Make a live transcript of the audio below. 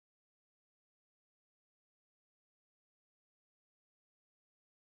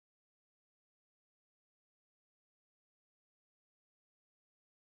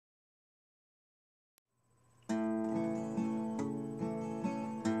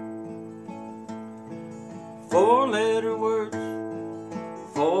Four-letter words,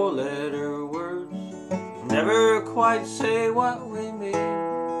 four-letter words, never quite say what we mean.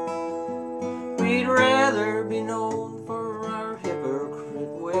 We'd rather be known for our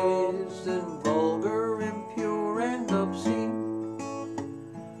hypocrite ways than vulgar, impure, and obscene.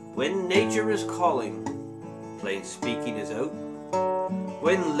 When nature is calling, plain speaking is out.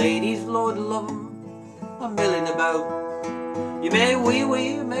 When ladies, Lord love 'em, a milling about. You may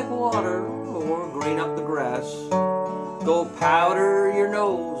wee-wee, make water, or green up the grass. Go powder your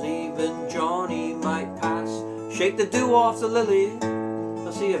nose, even Johnny might pass. Shake the dew off the lily,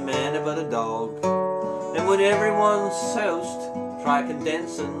 I'll see a man about a dog. And when everyone's soused, try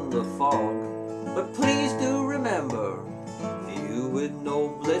condensing the fog. But please do remember, you with no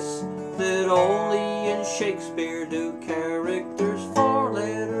bliss, that only in Shakespeare do characters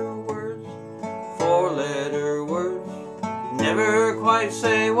four-letter words, four-letter words, never quite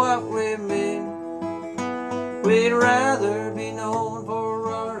say what we mean. We'd rather be known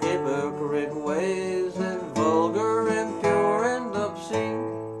for our hypocrite ways than vulgar, impure, and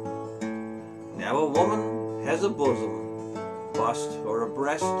obscene. Now a woman has a bosom, bust or a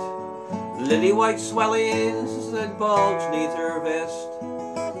breast, lily-white swellings that bulge neath her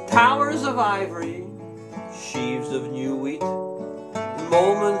vest, towers of ivory, sheaves of new wheat,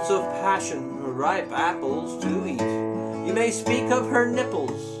 moments of passion, ripe apples to eat. You may speak of her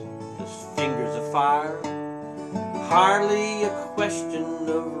nipples as fingers of fire, hardly a question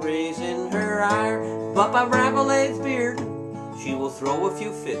of raising her ire. But by Rabelais's beard she will throw a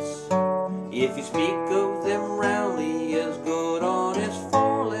few fits if you speak of them roundly as good honest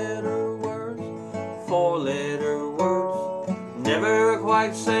four-letter words, four-letter words, never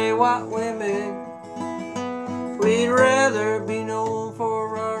quite say what we mean. We'd rather be known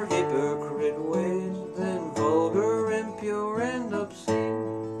for our hypocrite ways than vulgar, impure, and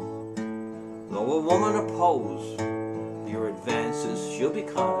obscene. Though a woman oppose your advances, she'll be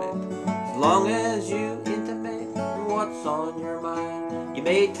kind, as long as you intimate what's on your mind. You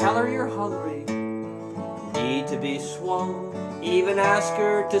may tell her you're hungry, need to be swung, even ask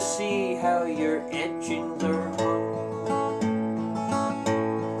her to see how your etchings are hung.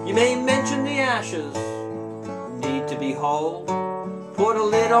 You may mention the ashes need to be hauled, put a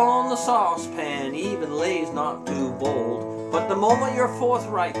lid on the saucepan, even lays not too bold. But the moment you're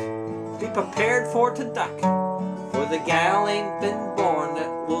forthright, be prepared for to duck, for the gal ain't been born that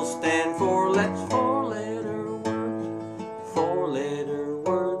will stand for let's four-letter words, four-letter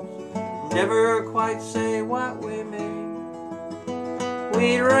words, never quite say what we mean.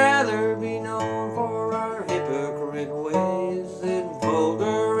 We'd rather be known